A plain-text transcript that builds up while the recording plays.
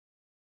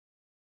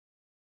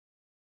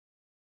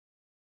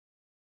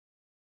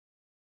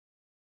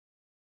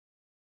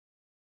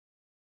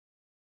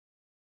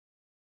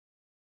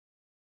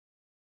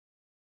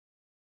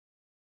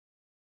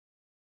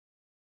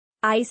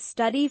I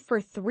study for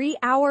 3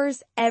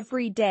 hours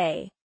every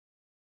day.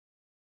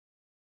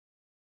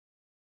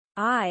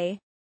 I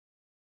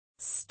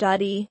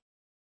study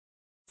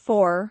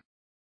for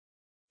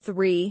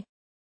 3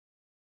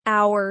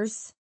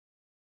 hours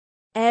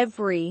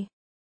every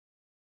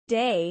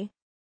day.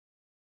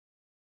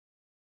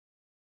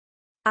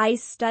 I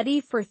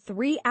study for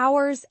 3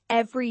 hours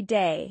every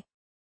day.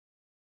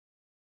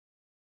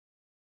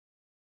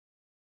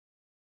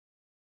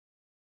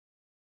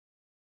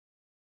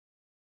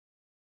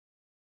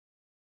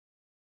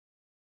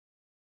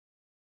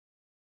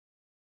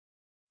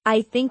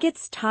 I think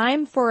it's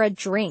time for a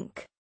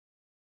drink.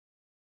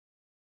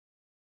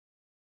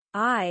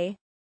 I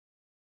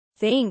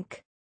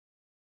think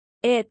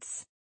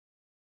it's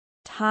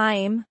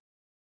time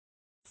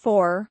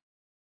for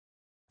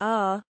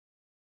a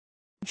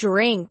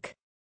drink.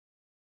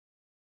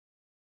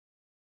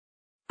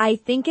 I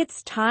think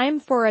it's time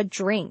for a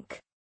drink.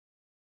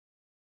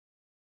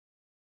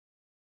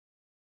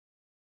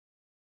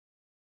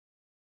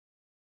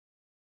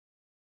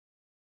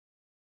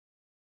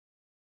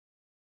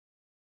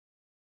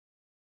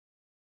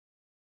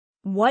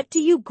 What do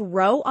you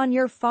grow on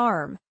your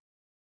farm?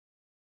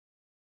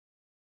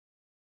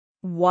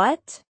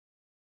 What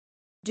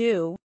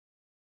do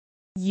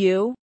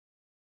you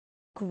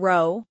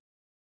grow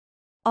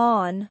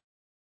on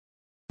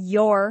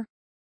your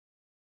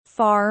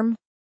farm?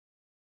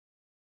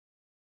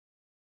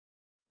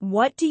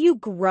 What do you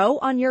grow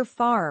on your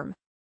farm?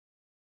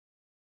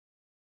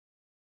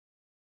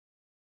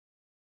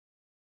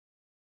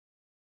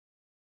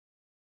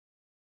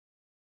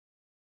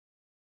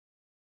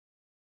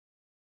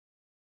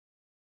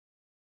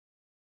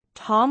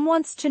 Tom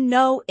wants to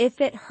know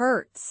if it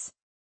hurts.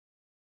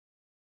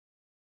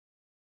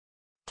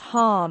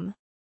 Tom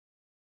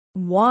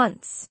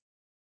wants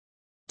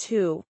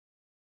to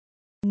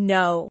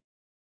know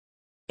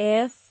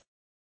if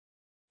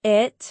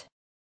it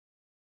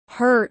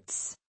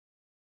hurts.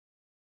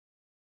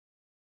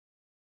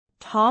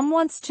 Tom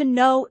wants to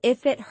know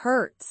if it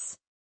hurts.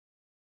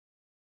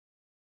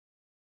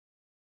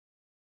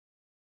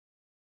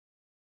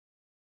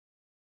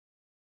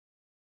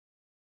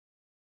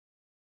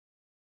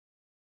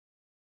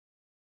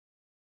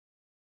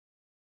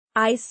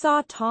 I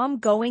saw Tom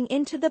going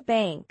into the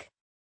bank.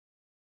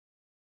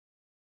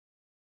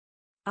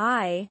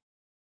 I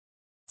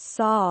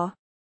saw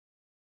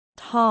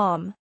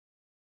Tom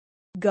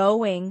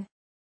going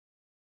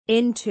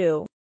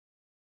into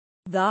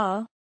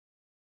the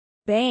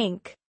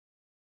bank.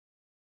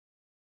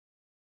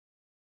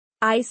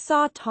 I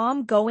saw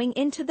Tom going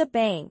into the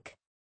bank.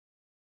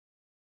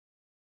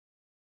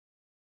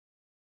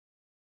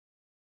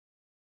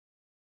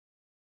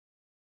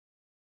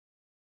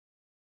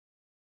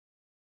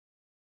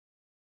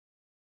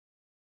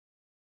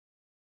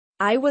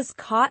 I was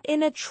caught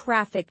in a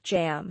traffic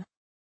jam.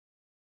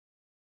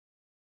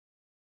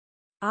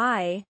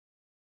 I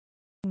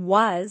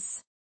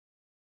was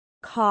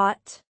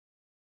caught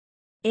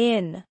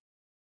in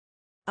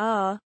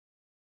a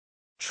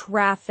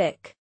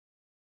traffic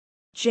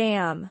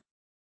jam.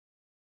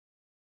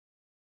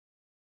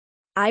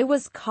 I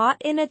was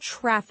caught in a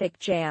traffic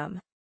jam.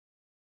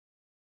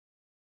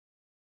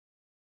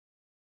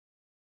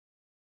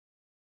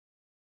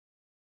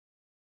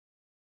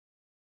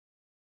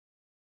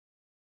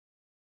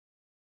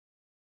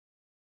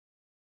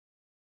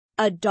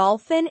 A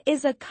dolphin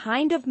is a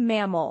kind of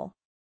mammal.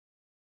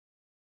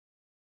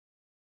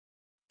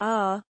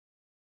 A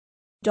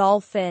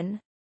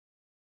dolphin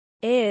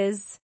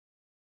is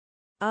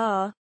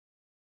a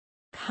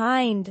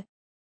kind of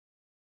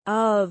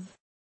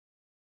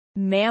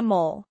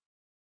mammal.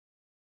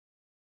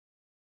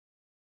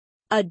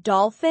 A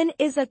dolphin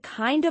is a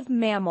kind of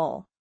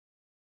mammal.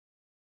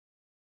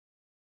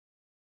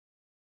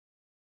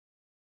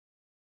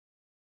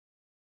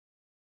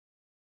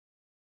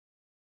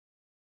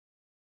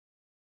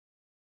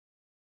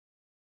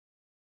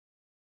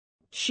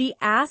 She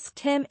asked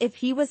him if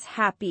he was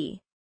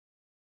happy.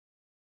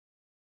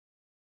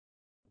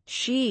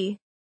 She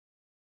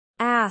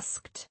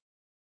asked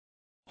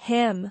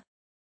him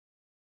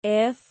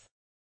if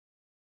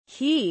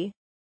he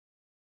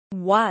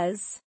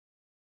was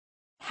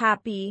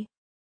happy.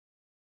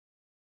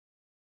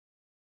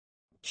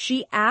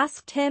 She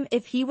asked him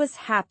if he was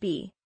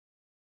happy.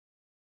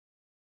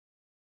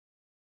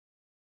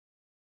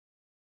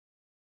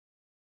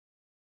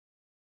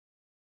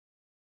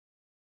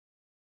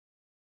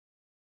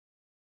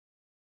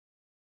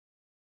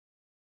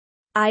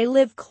 I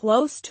live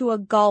close to a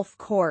golf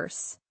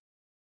course.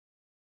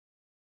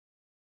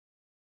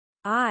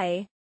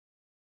 I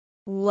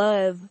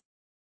live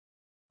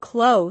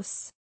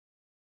close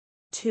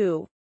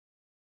to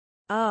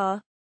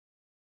a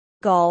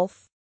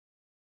golf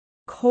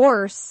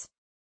course.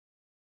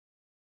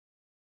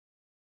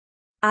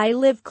 I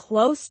live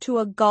close to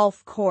a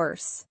golf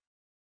course.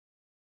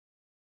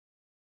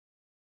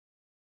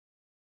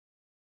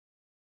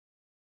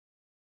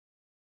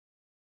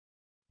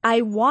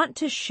 I want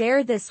to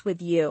share this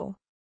with you.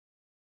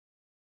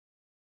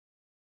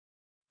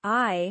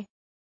 I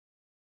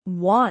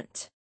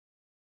want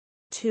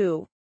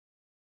to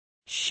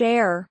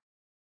share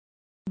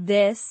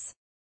this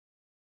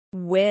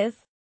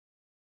with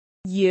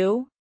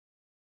you.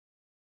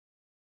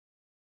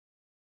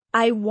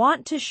 I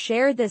want to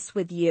share this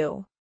with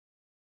you.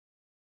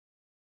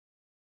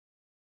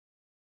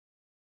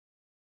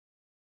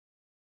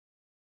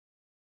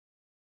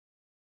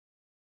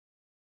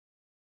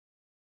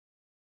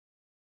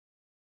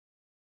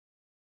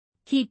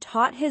 He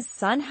taught his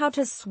son how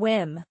to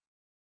swim.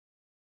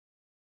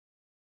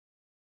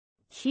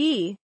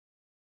 He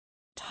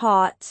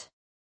taught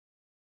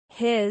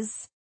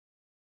his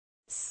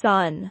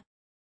son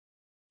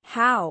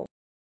how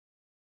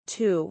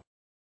to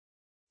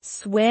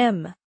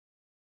swim.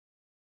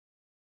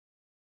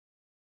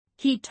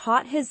 He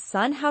taught his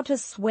son how to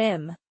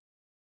swim.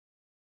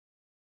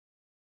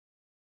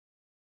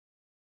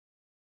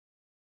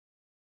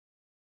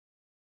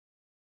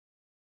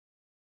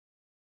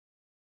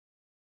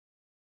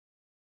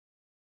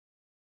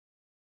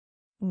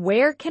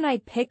 Where can I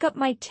pick up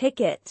my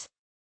ticket?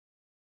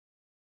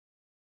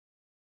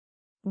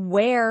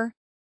 Where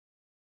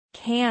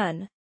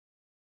can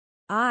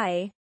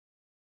I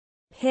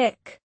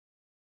pick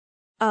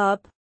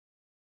up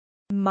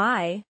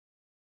my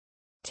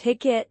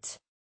ticket?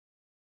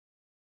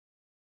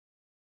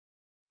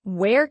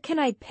 Where can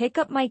I pick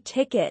up my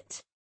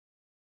ticket?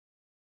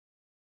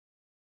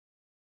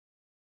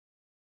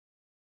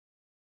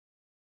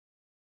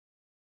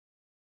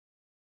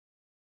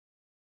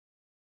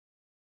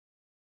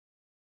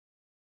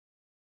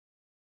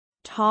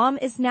 Tom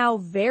is now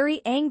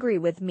very angry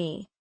with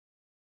me.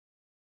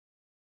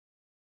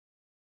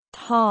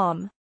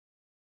 Tom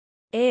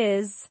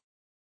is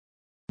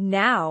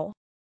now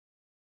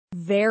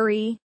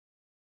very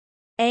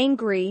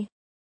angry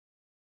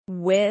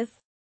with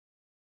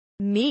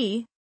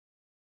me.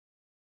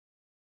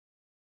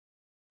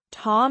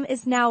 Tom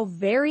is now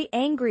very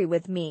angry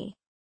with me.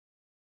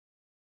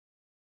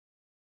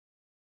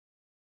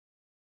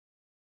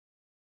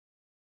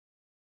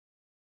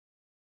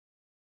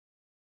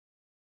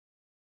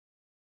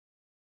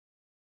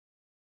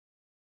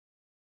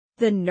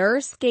 The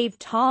nurse gave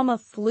Tom a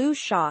flu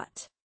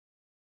shot.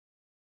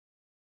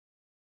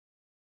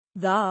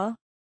 The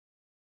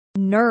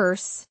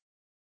nurse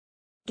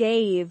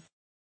gave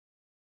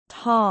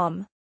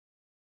Tom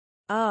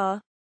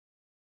a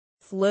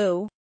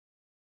flu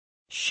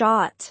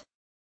shot.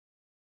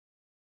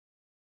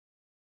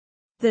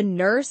 The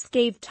nurse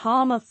gave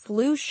Tom a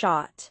flu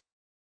shot.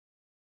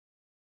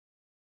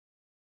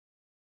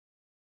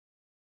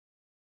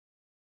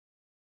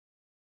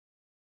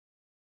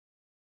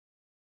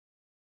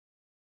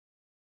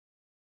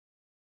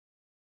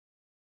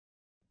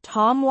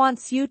 Tom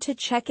wants you to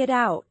check it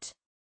out.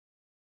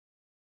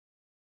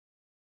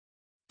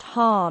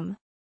 Tom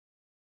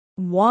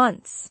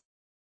wants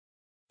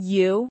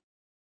you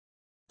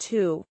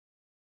to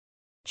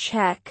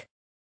check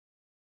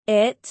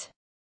it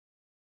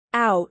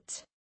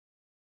out.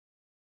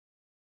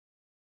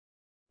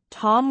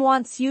 Tom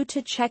wants you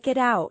to check it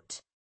out.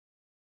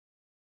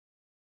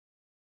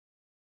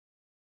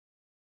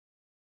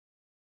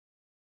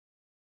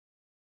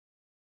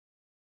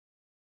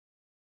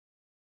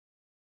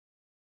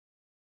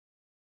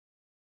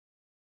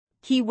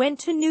 He went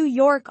to New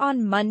York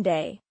on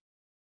Monday.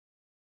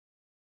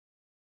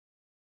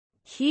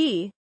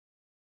 He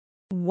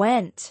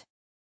went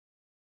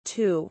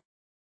to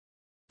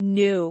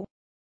New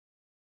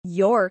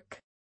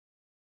York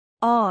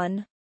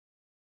on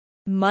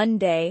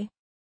Monday.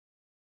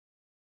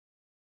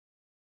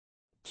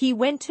 He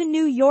went to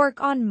New York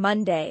on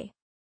Monday.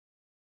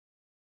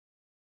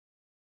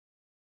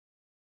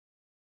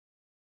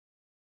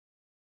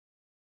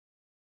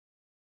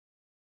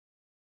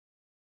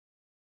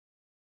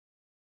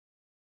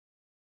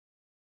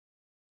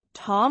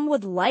 Tom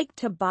would like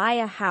to buy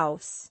a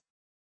house.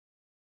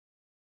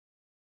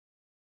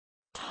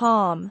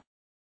 Tom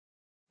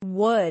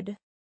would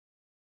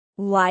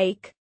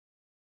like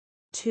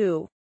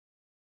to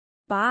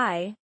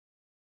buy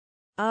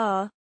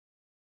a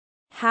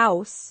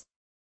house.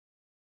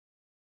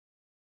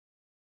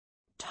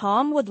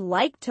 Tom would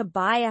like to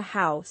buy a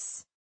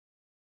house.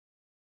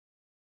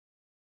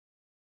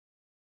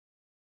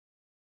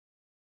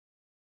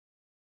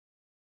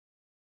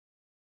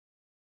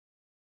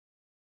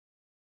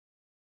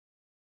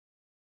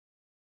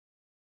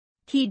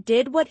 He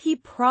did what he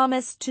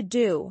promised to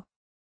do.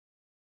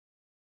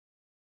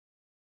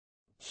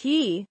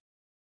 He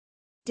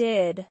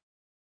did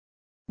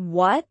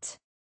what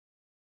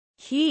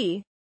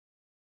he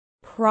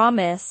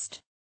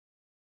promised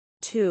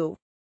to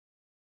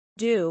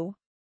do.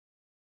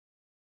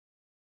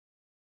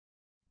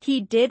 He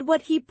did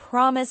what he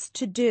promised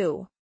to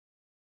do.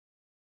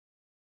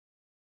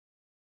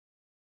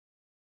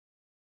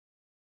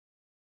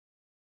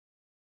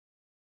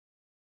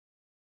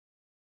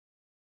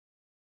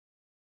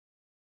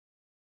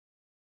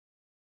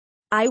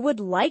 I would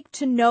like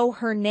to know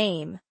her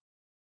name.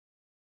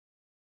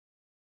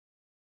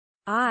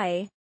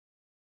 I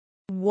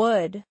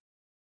would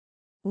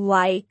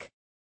like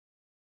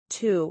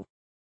to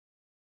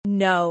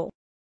know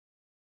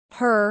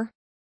her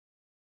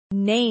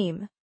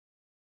Name.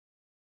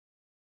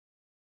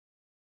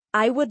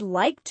 I would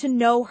like to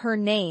know her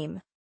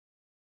name.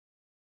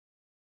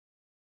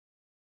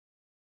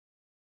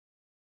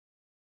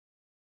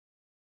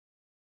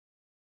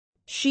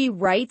 She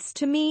writes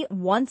to me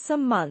once a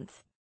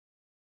month.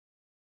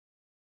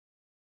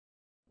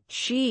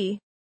 She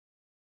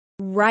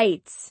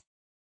writes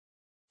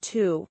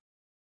to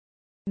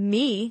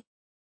me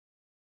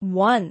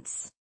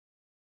once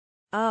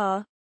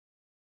a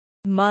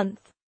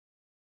month.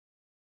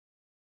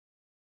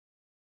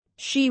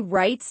 She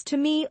writes to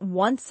me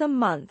once a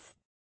month.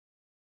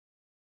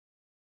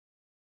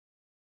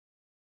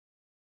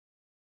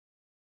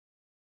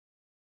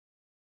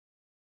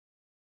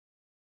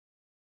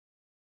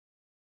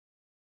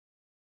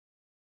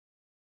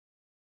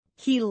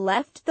 He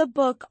left the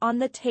book on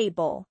the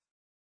table.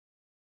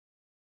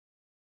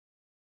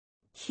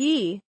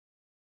 He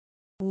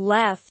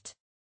left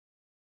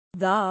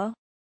the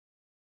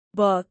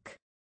book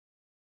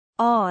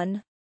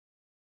on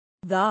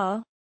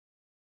the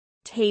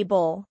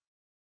table.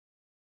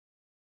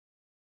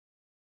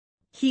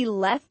 He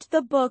left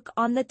the book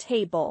on the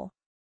table.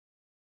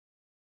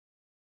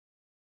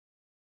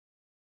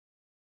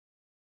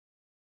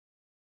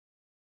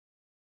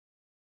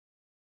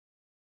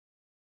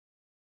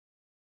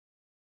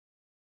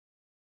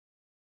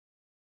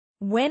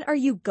 When are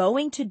you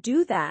going to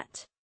do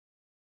that?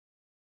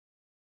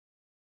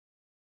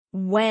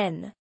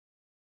 When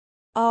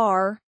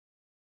are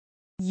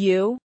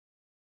you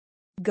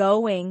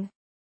going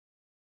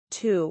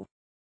to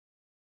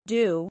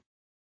do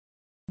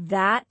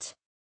that?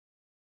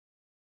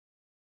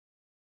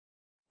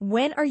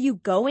 When are you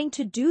going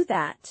to do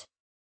that?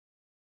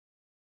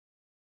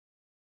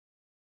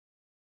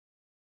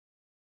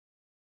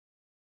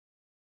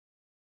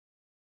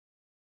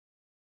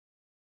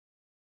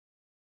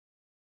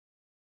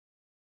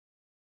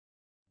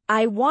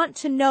 I want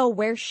to know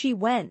where she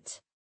went.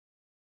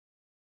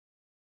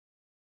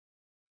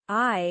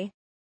 I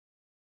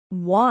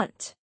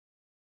want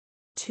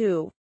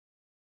to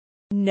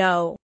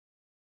know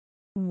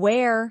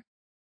where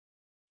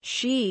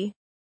she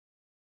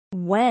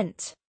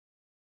went.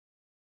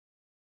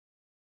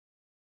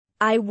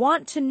 I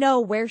want to know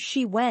where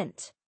she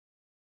went.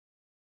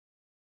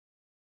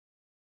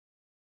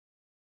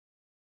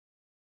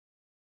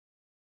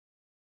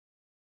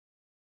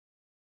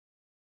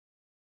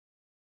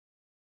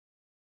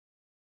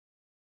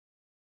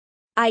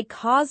 I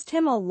caused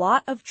him a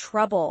lot of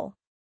trouble.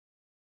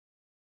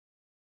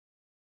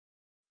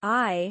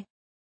 I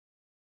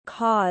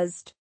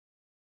caused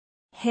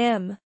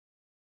him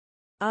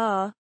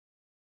a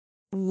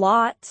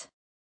lot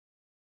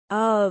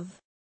of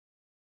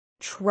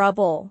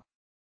trouble.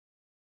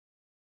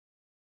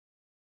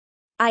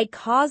 I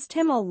caused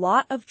him a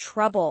lot of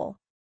trouble.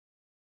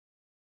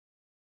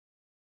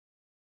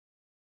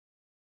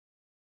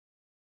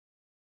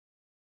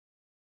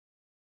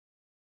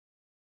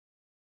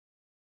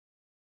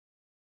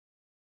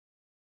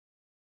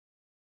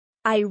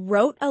 I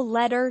wrote a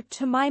letter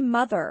to my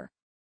mother.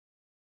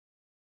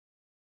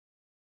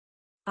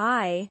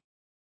 I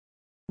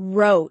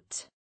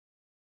wrote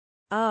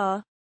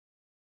a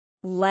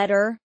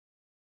letter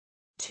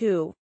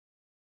to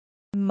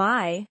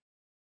my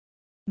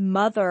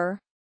mother.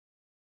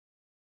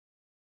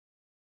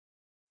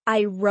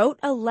 I wrote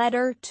a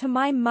letter to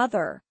my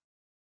mother.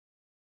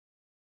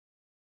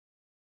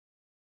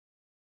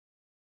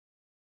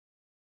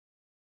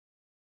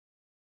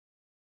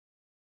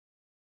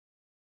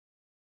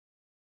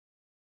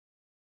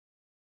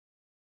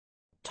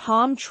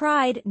 Tom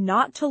tried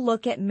not to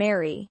look at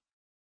Mary.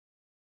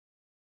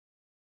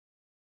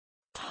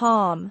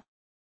 Tom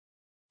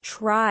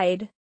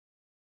tried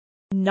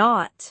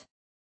not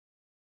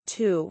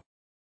to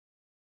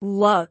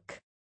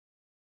look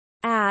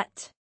at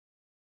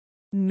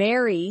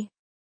Mary.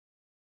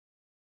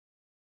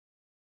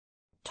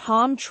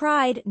 Tom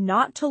tried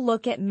not to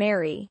look at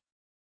Mary.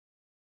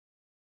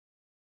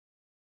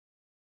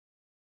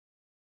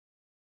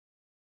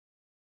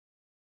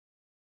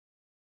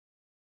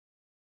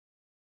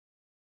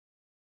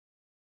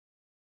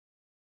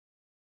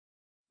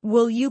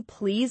 Will you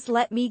please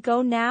let me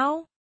go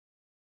now?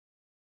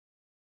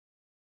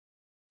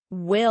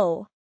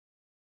 Will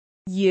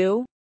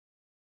you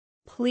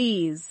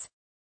please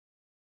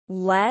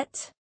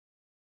let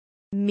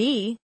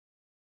me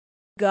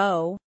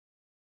go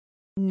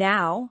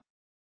now?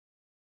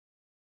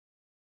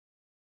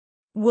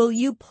 Will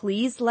you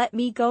please let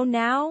me go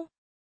now?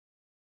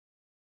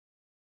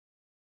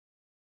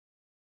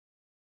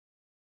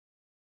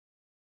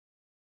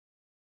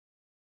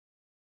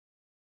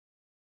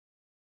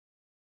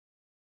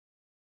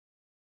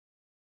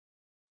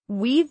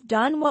 We've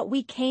done what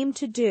we came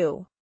to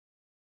do.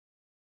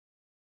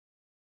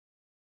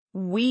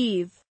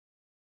 We've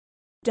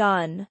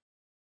done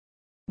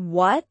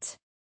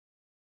what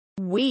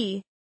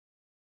we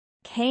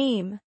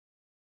came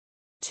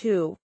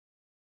to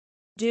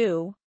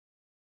do.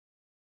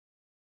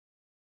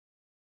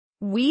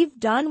 We've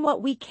done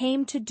what we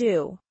came to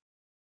do.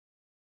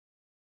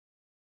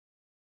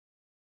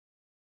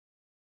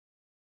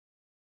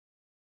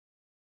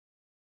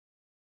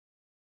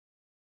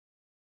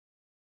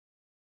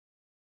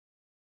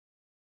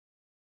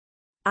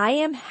 I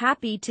am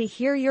happy to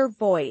hear your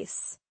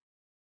voice.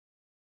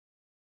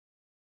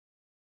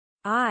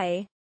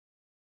 I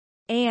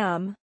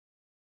am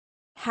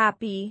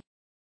happy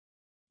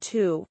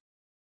to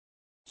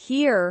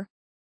hear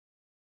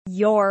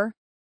your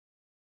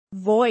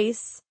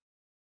voice.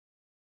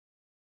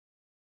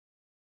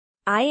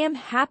 I am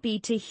happy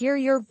to hear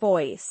your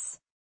voice.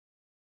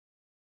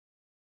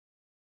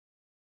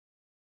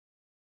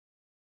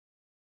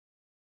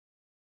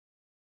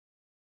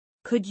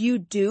 Could you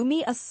do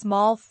me a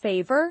small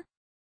favor?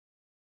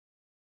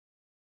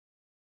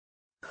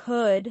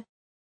 Could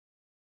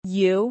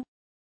you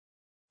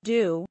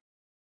do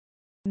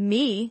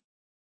me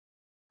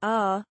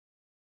a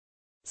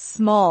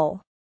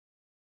small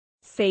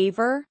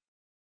favor?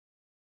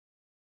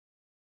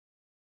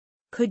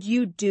 Could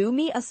you do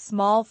me a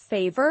small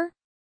favor?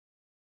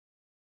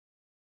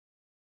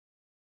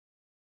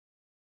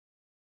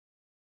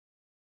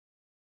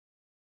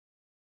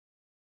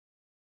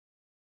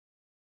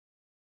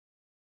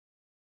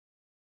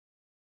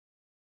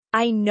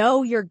 I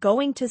know you're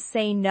going to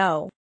say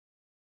no.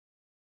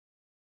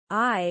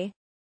 I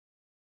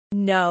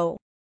know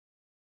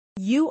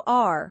you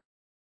are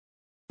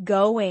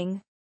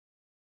going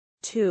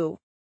to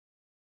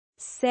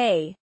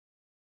say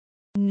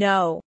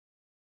no.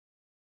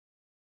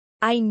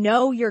 I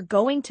know you're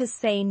going to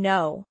say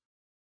no.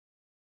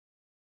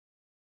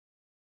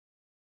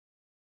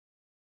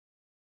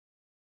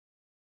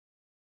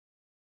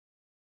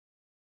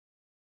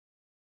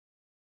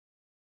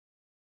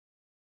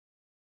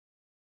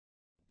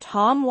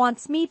 Tom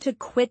wants me to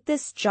quit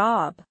this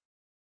job.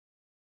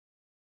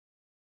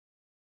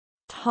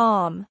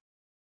 Tom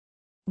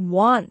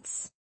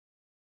wants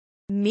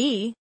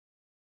me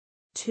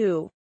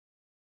to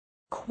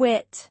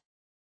quit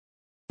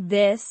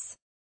this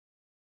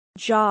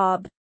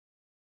job.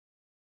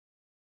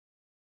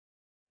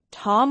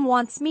 Tom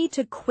wants me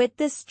to quit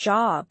this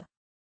job.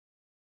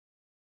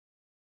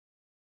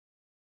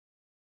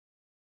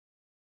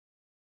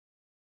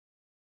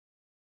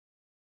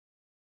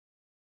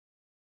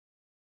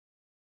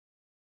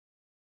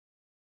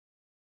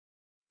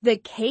 The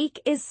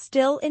cake is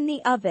still in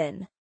the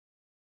oven.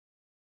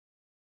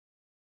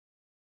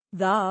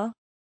 The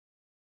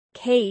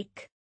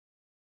cake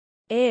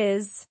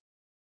is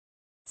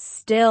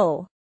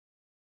still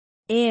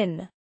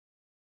in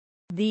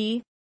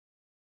the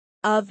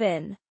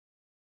oven.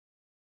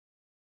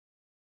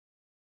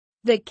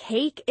 The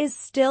cake is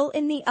still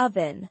in the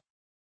oven.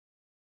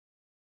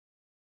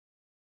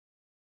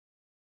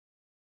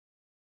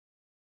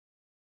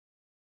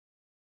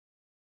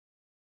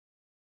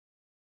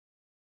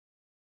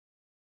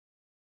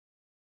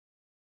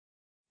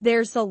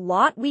 There's a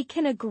lot we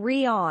can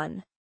agree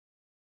on.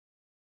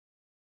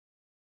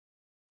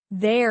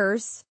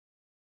 There's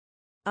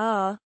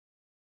a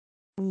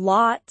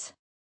lot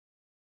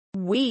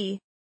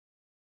we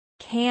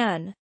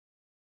can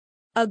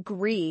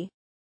agree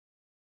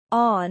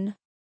on.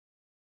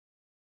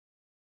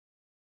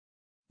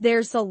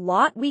 There's a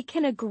lot we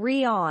can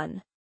agree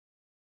on.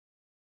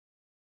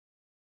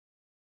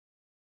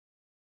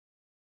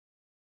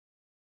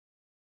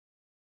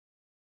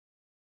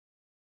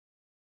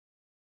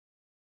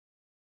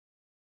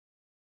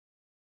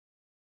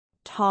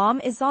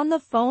 Tom is on the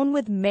phone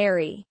with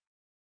Mary.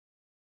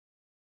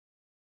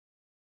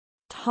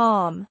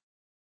 Tom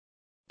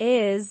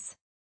is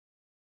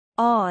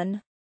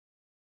on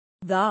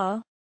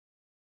the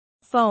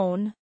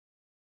phone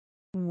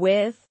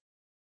with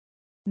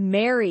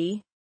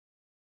Mary.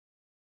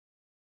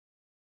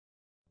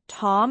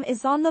 Tom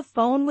is on the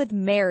phone with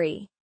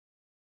Mary.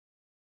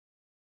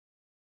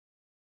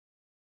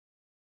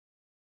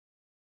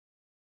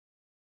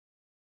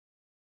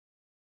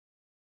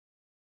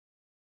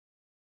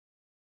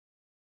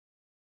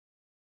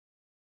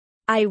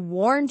 I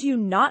warned you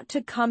not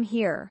to come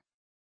here.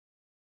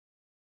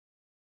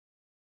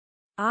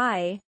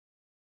 I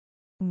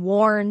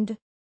warned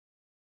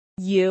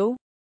you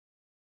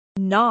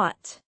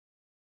not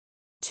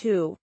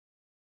to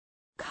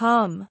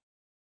come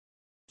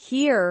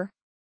here.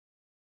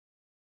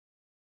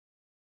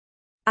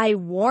 I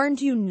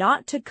warned you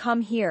not to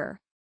come here.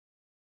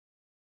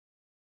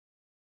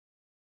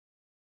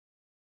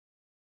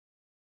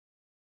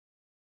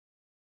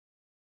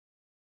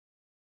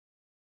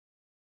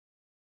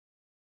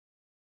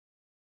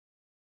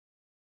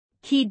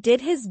 He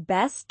did his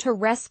best to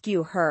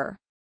rescue her.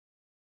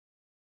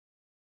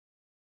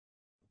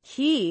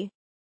 He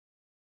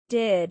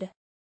did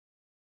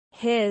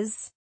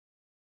his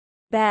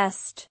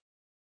best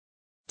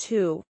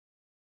to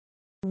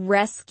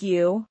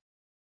rescue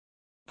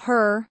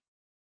her.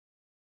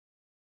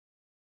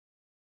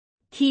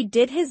 He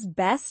did his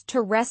best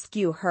to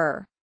rescue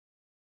her.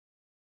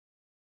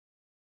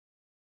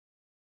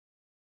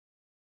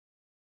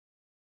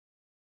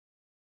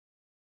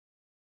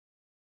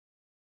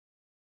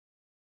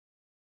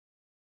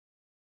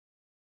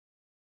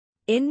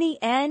 In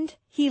the end,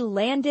 he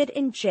landed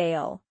in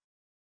jail.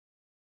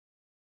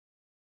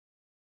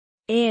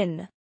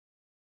 In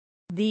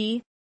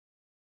the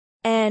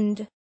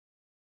end,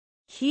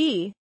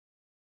 he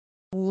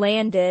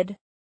landed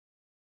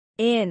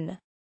in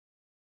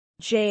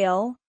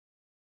jail.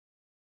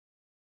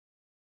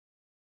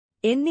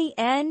 In the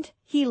end,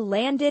 he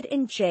landed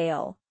in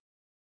jail.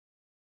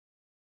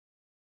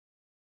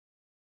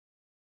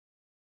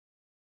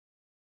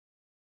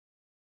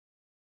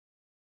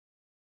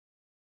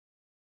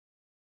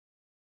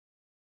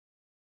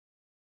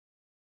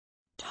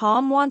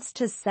 Tom wants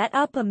to set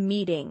up a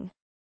meeting.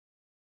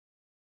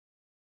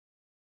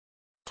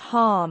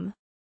 Tom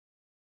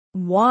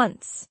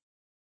wants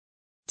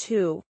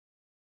to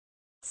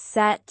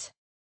set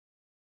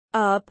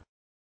up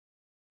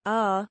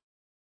a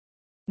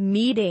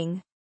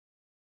meeting.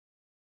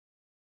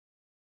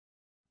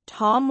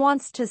 Tom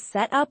wants to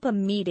set up a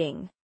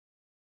meeting.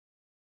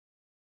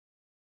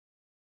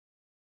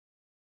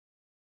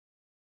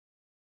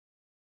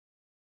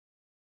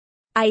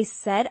 I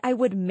said I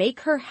would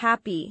make her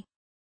happy.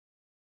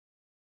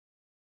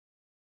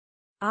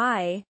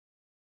 I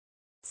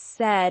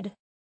said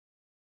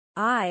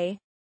I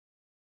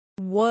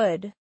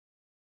would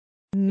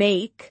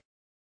make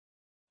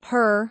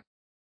her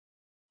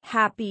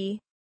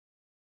happy.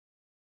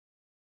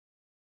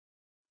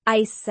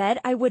 I said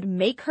I would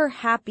make her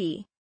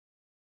happy.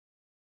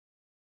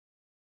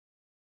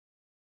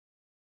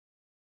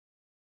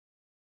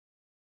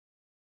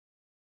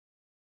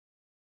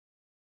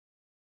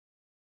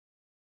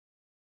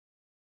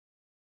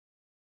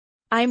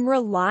 I'm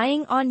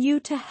relying on you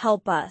to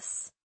help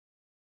us.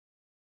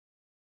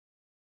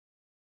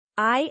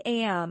 I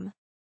am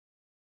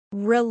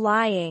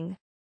relying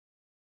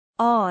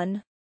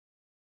on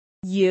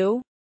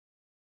you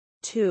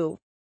to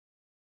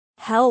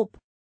help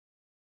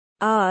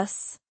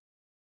us.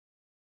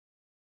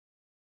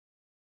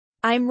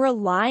 I'm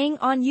relying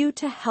on you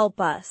to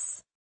help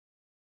us.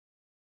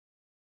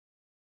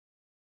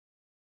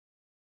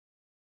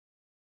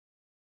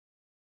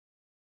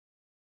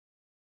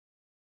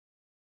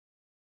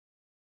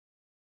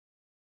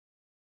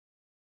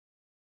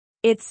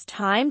 It's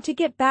time to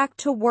get back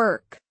to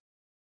work.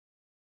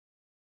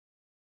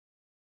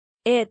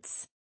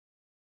 It's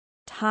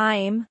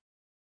time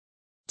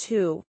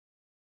to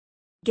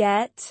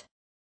get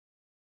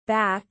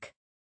back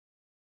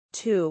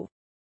to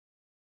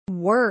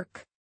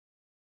work.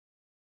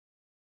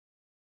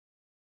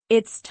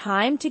 It's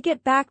time to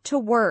get back to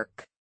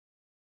work.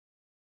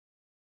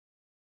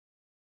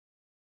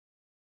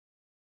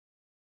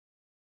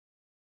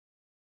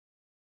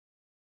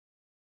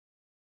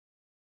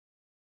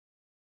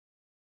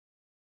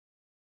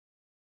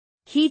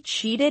 He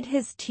cheated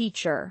his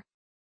teacher.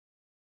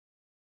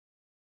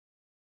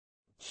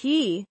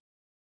 He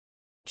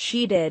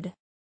cheated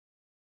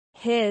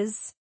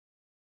his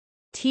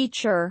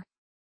teacher.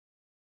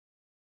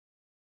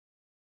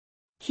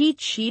 He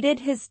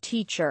cheated his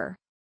teacher.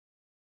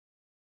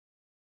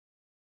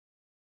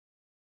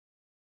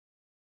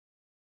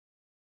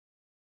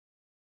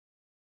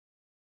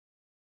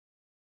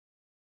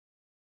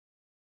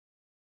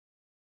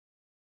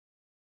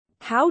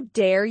 How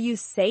dare you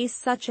say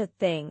such a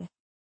thing?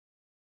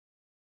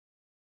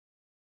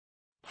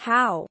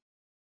 How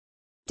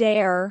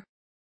dare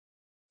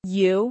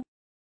you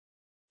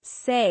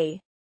say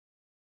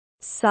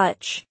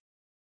such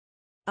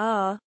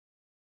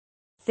a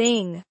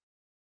thing?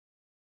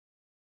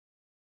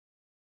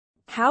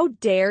 How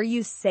dare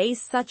you say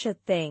such a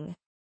thing?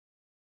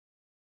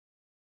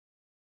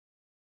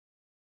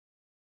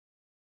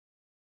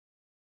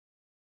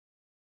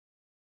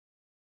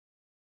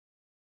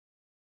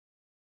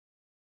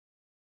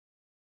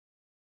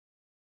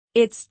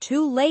 It's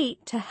too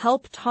late to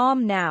help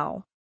Tom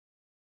now.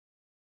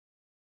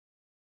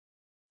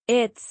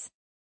 It's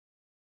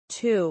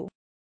too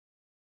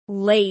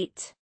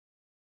late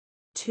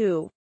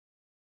to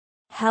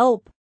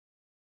help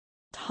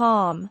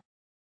Tom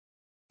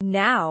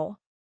now.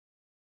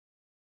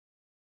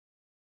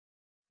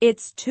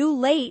 It's too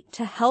late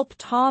to help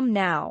Tom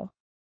now.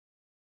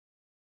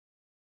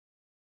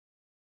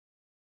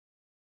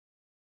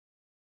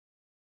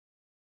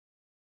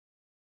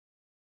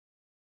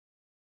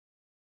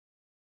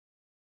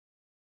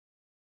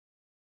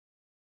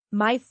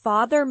 My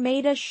father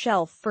made a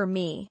shelf for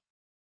me.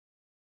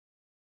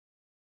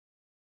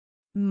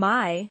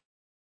 My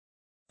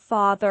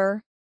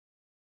father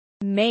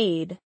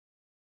made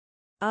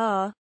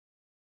a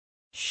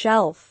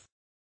shelf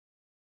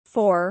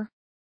for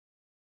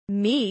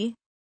me.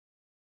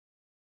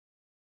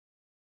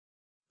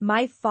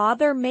 My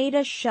father made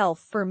a shelf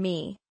for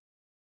me.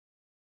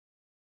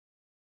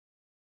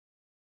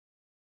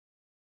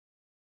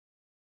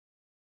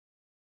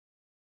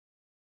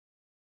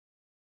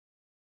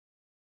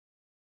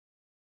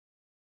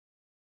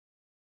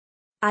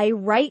 I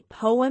write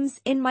poems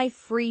in my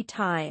free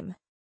time.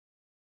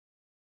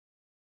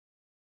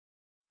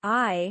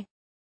 I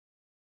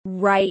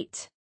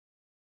write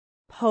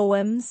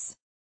poems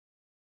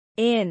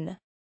in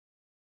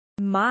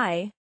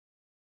my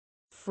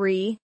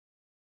free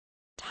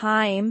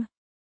time.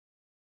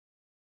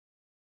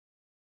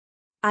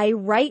 I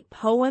write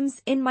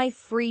poems in my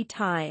free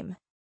time.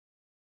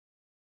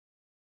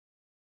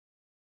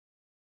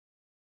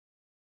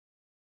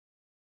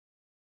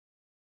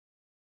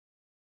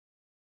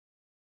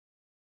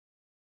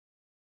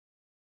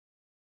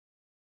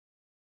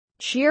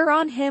 Cheer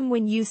on him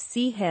when you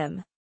see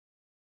him.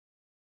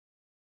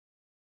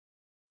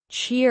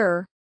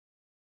 Cheer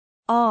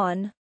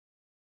on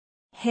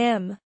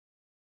him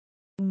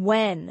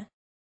when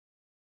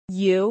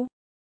you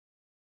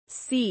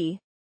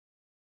see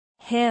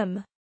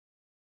him.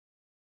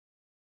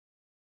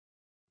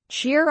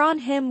 Cheer on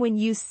him when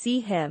you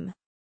see him.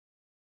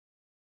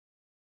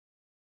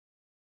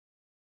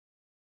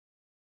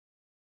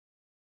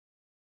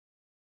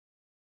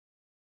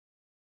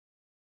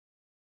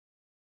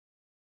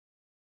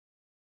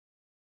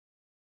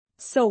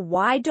 So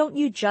why don't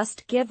you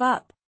just give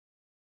up?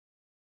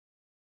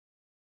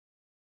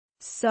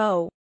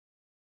 So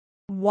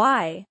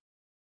why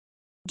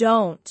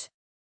don't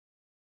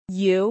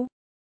you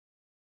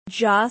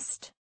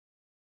just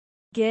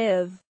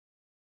give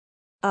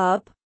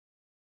up?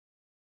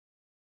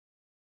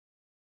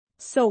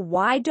 So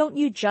why don't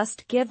you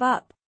just give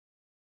up?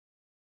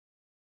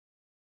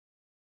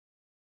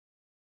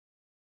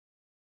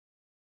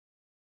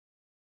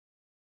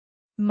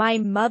 My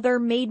mother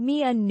made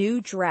me a new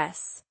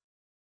dress.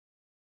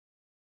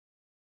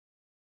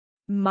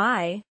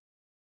 My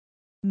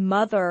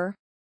mother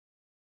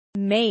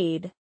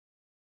made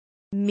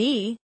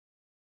me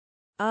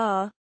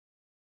a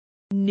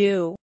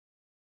new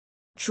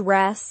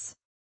dress.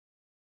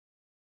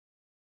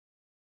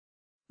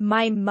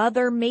 My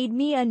mother made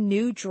me a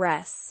new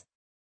dress.